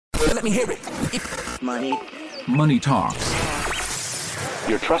Let me hear it. Money Talks.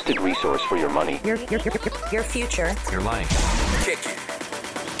 Your trusted resource for your money. Your future. Your life. Kick it.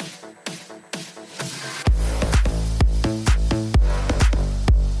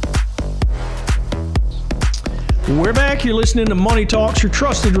 We're back. You're listening to Money Talks, your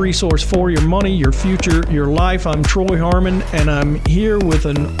trusted resource for your money, your future, your life. I'm Troy Harmon, and I'm here with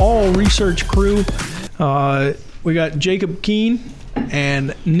an all-research crew. We got Jacob Keene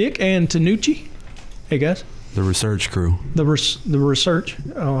and Nick Antonucci. Hey, guys. The research crew. The research.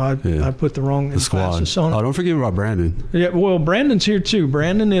 Oh, I put the wrong emphasis on it. Oh, don't forget about Brandon. Yeah, well, Brandon's here too.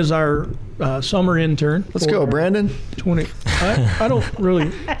 Brandon is our summer intern. Let's go, Brandon. 20. I don't really.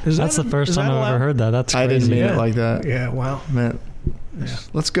 That's the first time I've ever heard that. That's crazy. I didn't mean it like that. Yeah, wow. Man,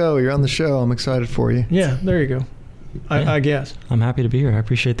 let's go. You're on the show. I'm excited for you. Yeah, there you go. I guess. I'm happy to be here. I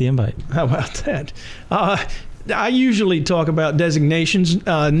appreciate the invite. How about that? I usually talk about designations.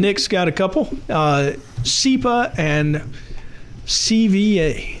 Nick's got a couple. CEPA and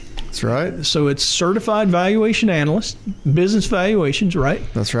CVA. That's right. So it's Certified Valuation Analyst, Business Valuations, right?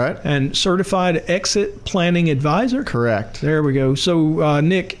 That's right. And Certified Exit Planning Advisor. Correct. There we go. So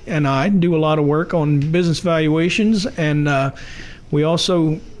Nick and I do a lot of work on business valuations, and we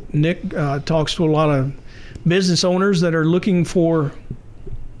also, Nick talks to a lot of business owners that are looking for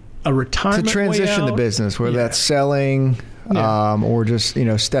a retirement to transition way the out. business, whether that's selling or just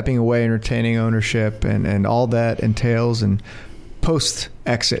stepping away and retaining ownership and all that entails and post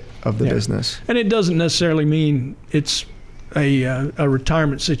exit of the business. And it doesn't necessarily mean it's a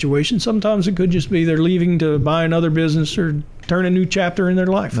retirement situation. Sometimes it could just be they're leaving to buy another business or turn a new chapter in their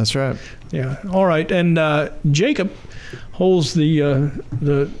life. That's right. Yeah. All right. And Jacob holds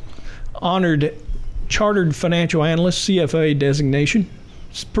the honored Chartered Financial Analyst, CFA designation.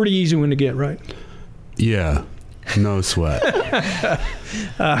 It's a pretty easy one to get, right? Yeah. No sweat.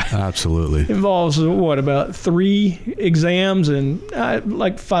 Absolutely. Involves, about 3 exams and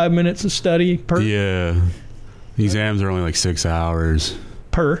like 5 minutes of study per? Yeah. Exams are only like 6 hours.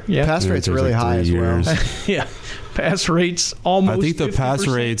 Per, yeah. Pass rate's really high as well. Yeah. Pass rate's almost I think the 50%. pass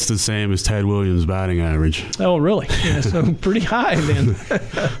rate's the same as Ted Williams' batting average. Oh, really? Yeah, so pretty high then.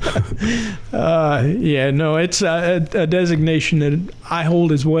 It's a designation that I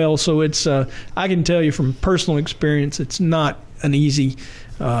hold as well. So it's I can tell you from personal experience, it's not an easy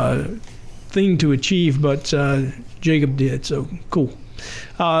thing to achieve, but Jacob did. So cool.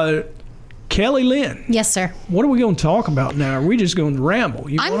 Kelly Lynn. Yes, sir. What are we going to talk about now? Are we just going to ramble?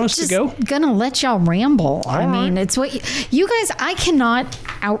 You want us to go? I'm just going to let y'all ramble. All right. It's what you guys, I cannot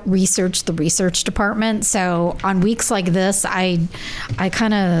out-research the research department. So on weeks like this, I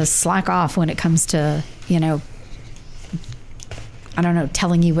kind of slack off when it comes to, I don't know,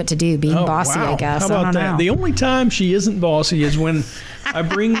 telling you what to do, being bossy, wow. I guess. How about I don't that? know. The only time she isn't bossy is when I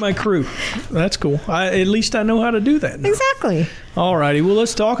bring my crew. That's cool. At least I know how to do that now. Exactly. All righty. Well,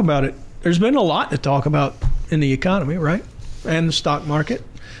 let's talk about it. There's been a lot to talk about in the economy, right? And the stock market.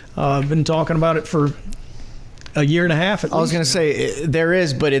 I've been talking about it for a year and a half at least. I was going to say, there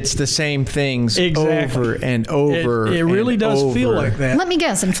is, but it's the same things over and over. It really does feel like that. Let me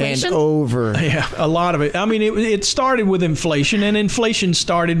guess, inflation? And over. Yeah, a lot of it. I mean, it started with inflation, and inflation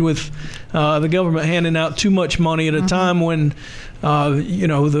started with the government handing out too much money at a time when,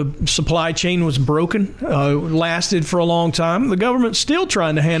 the supply chain was broken, lasted for a long time. The government's still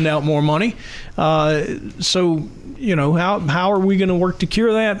trying to hand out more money. So, how are we going to work to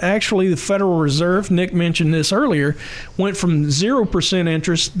cure that? Actually, the Federal Reserve, Nick mentioned this earlier, went from 0%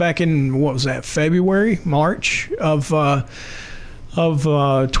 interest back in, February, March of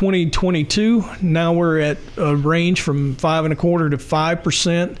 2022. Now we're at a range from 5.25% to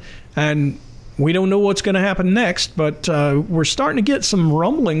 5%, and we don't know what's going to happen next, but we're starting to get some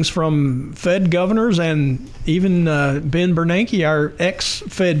rumblings from Fed governors and even Ben Bernanke, our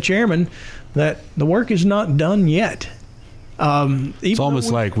ex-Fed chairman, that the work is not done yet. It's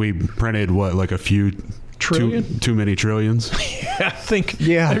almost like we printed, a few trillion? Too many trillions? I think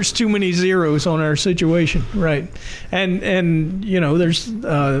there's too many zeros on our situation, right? And there's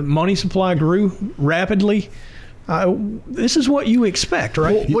money supply grew rapidly. This is what you expect,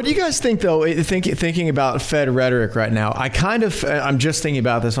 right? Well, what do you guys think, though, thinking about Fed rhetoric right now? I'm just thinking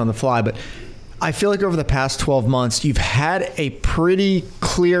about this on the fly, but I feel like over the past 12 months, you've had a pretty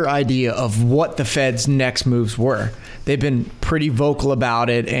clear idea of what the Fed's next moves were. They've been pretty vocal about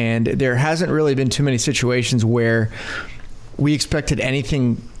it, and there hasn't really been too many situations where we expected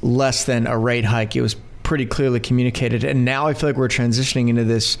anything less than a rate hike. It was pretty clearly communicated, and now I feel like we're transitioning into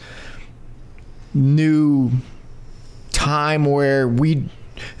this new time where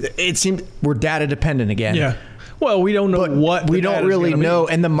it seems we're data dependent again. Yeah. Well, we don't know what we don't really know.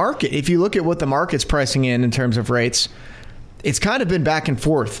 And the market, if you look at what the market's pricing in terms of rates, it's kind of been back and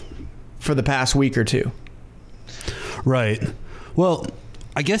forth for the past week or two. Right. Well,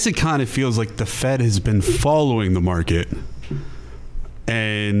 I guess it kind of feels like the Fed has been following the market,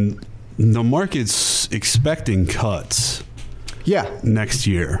 and the market's expecting cuts. Yeah. Next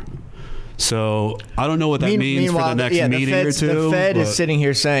year. So I don't know what that means for the next meeting or two. The Fed is sitting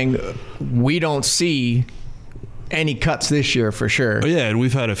here saying we don't see any cuts this year for sure. Oh, yeah, and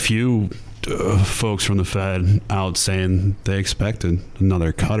we've had a few folks from the Fed out saying they expected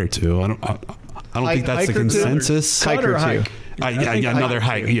another cut or two. I don't think that's the consensus. Hike or two. Another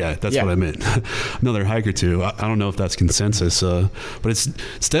hike. Yeah, that's what I meant. Another hike or two. I don't know if that's consensus, but it's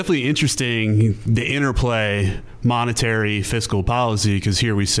definitely interesting, the interplay monetary fiscal policy, because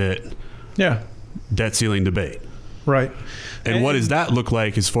here we sit. Yeah. Debt ceiling debate. Right. And what does that look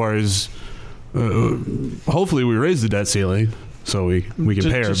like as far as hopefully we raise the debt ceiling so we can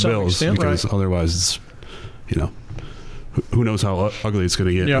pay our bills, because otherwise it's, who knows how ugly it's going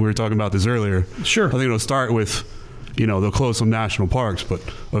to get. Yep. We were talking about this earlier. Sure. I think it'll start with, they'll close some national parks, but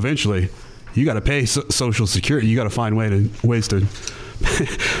eventually you got to pay Social Security. You got to find ways to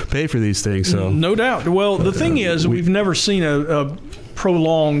pay for these things. So no doubt. Well, the thing is, we've never seen a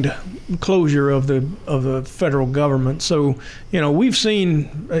prolonged closure of the federal government. So, we've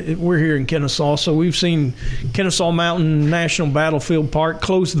seen, we're here in Kennesaw, so we've seen Kennesaw Mountain National Battlefield Park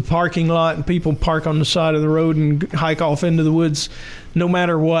close the parking lot, and people park on the side of the road and hike off into the woods no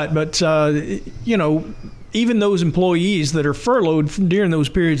matter what. But, even those employees that are furloughed during those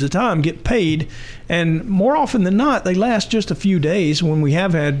periods of time get paid, and more often than not, they last just a few days when we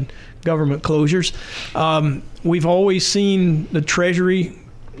have had government closures. We've always seen the Treasury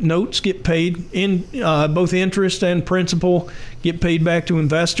notes get paid in both interest and principal get paid back to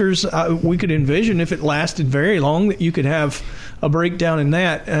investors. We could envision, if it lasted very long, that you could have a breakdown in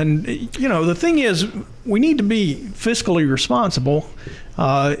that. And the thing is, we need to be fiscally responsible.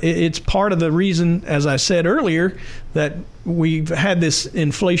 It's part of the reason, as I said earlier, that we've had this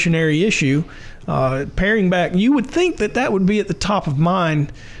inflationary issue. Paring back, you would think that would be at the top of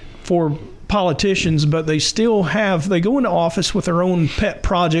mind for politicians, but they go into office with their own pet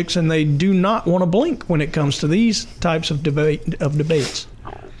projects, and they do not want to blink when it comes to these types of debates.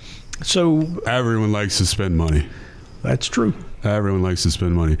 So everyone likes to spend money. That's true. Everyone likes to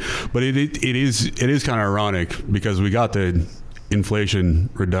spend money, but it is kind of ironic because we got the Inflation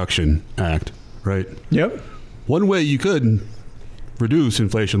Reduction Act, right? Yep. One way you could reduce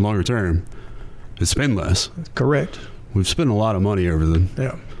inflation longer term is spend less. Correct. We've spent a lot of money over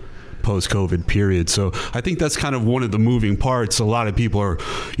the post-COVID period. So I think that's kind of one of the moving parts. A lot of people are,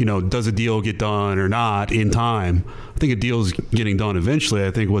 does a deal get done or not in time? I think a deal is getting done eventually.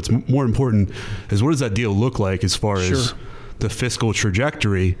 I think what's more important is what does that deal look like as far as the fiscal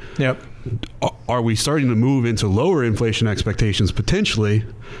trajectory? Yep. Are we starting to move into lower inflation expectations potentially?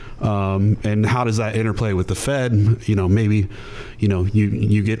 And how does that interplay with the Fed? Maybe,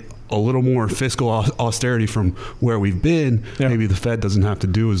 you get a little more fiscal austerity from where we've been. Yeah. Maybe the Fed doesn't have to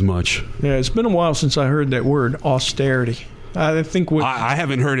do as much. Yeah, it's been a while since I heard that word, austerity. I think I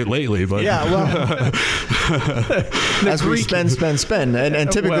haven't heard it lately, but as we spend,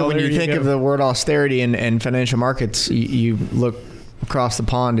 and typically when you think of the word austerity and financial markets, you look across the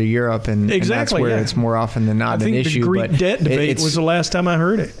pond to Europe, and that's where it's more often than not an issue. I think the Greek debt debate was the last time I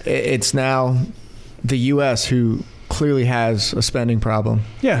heard it. It's now the U.S. who clearly has a spending problem.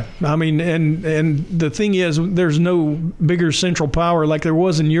 Yeah, I mean, and the thing is, there's no bigger central power like there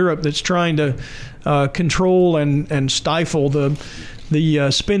was in Europe that's trying to control and stifle the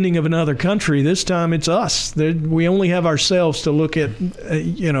spending of another country. This time it's us. We only have ourselves to look at,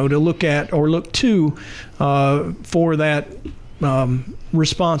 or look to for that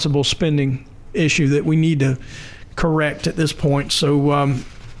responsible spending issue that we need to correct at this point. So,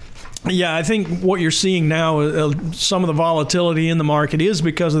 I think what you're seeing now, some of the volatility in the market is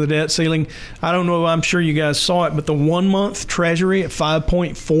because of the debt ceiling. I don't know, I'm sure you guys saw it, but the 1-month Treasury at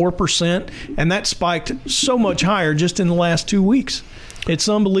 5.4%, and that spiked so much higher just in the last 2 weeks. It's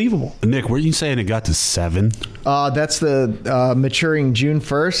unbelievable. Nick, were you saying it got to 7? That's the maturing June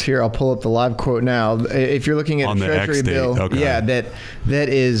 1st. Here, I'll pull up the live quote now. If you're looking at on the Treasury bill, that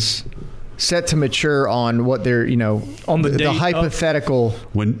is set to mature on what they're, on the hypothetical.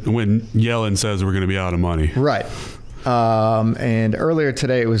 When Yellen says we're going to be out of money. Right. And earlier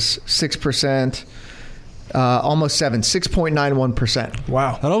today it was 6%, almost 7, 6.91%.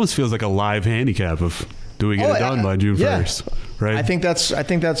 Wow. That almost feels like a live handicap of doing it done by June 1st. Right. I think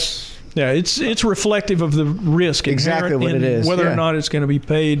that's Yeah, it's reflective of the risk exactly what it is, whether or not it's going to be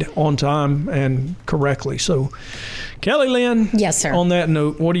paid on time and correctly. So, Kelly Lynn, yes, sir. On that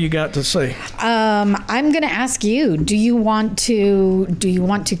note, what do you got to say? I'm going to ask you: Do you want to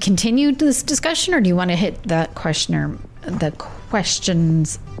continue this discussion, or do you want to hit the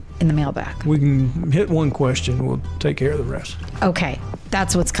questions in the mailbag? We can hit one question. We'll take care of the rest. Okay.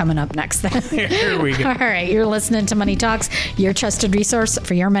 That's what's coming up next then. Here we go. All right. You're listening to Money Talks, your trusted resource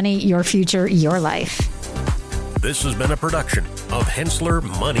for your money, your future, your life. This has been a production of Henssler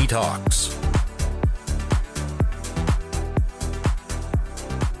Money Talks.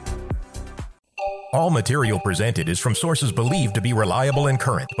 All material presented is from sources believed to be reliable and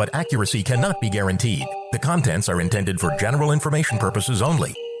current, but accuracy cannot be guaranteed. The contents are intended for general information purposes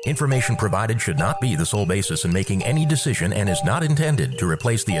only. Information provided should not be the sole basis in making any decision and is not intended to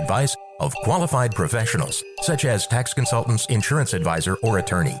replace the advice of qualified professionals, such as tax consultants, insurance advisor, or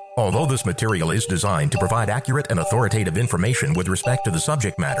attorney. Although this material is designed to provide accurate and authoritative information with respect to the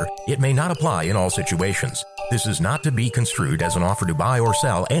subject matter, it may not apply in all situations. This is not to be construed as an offer to buy or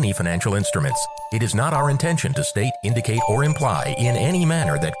sell any financial instruments. It is not our intention to state, indicate, or imply in any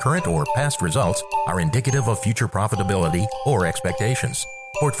manner that current or past results are indicative of future profitability or expectations.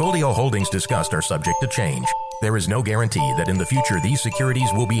 Portfolio holdings discussed are subject to change. There is no guarantee that in the future these securities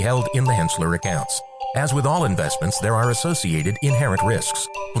will be held in the Henssler accounts. As with all investments, there are associated inherent risks.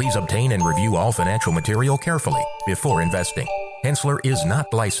 Please obtain and review all financial material carefully before investing. Henssler is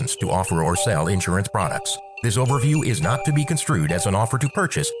not licensed to offer or sell insurance products. This overview is not to be construed as an offer to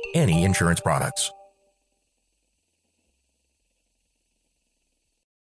purchase any insurance products.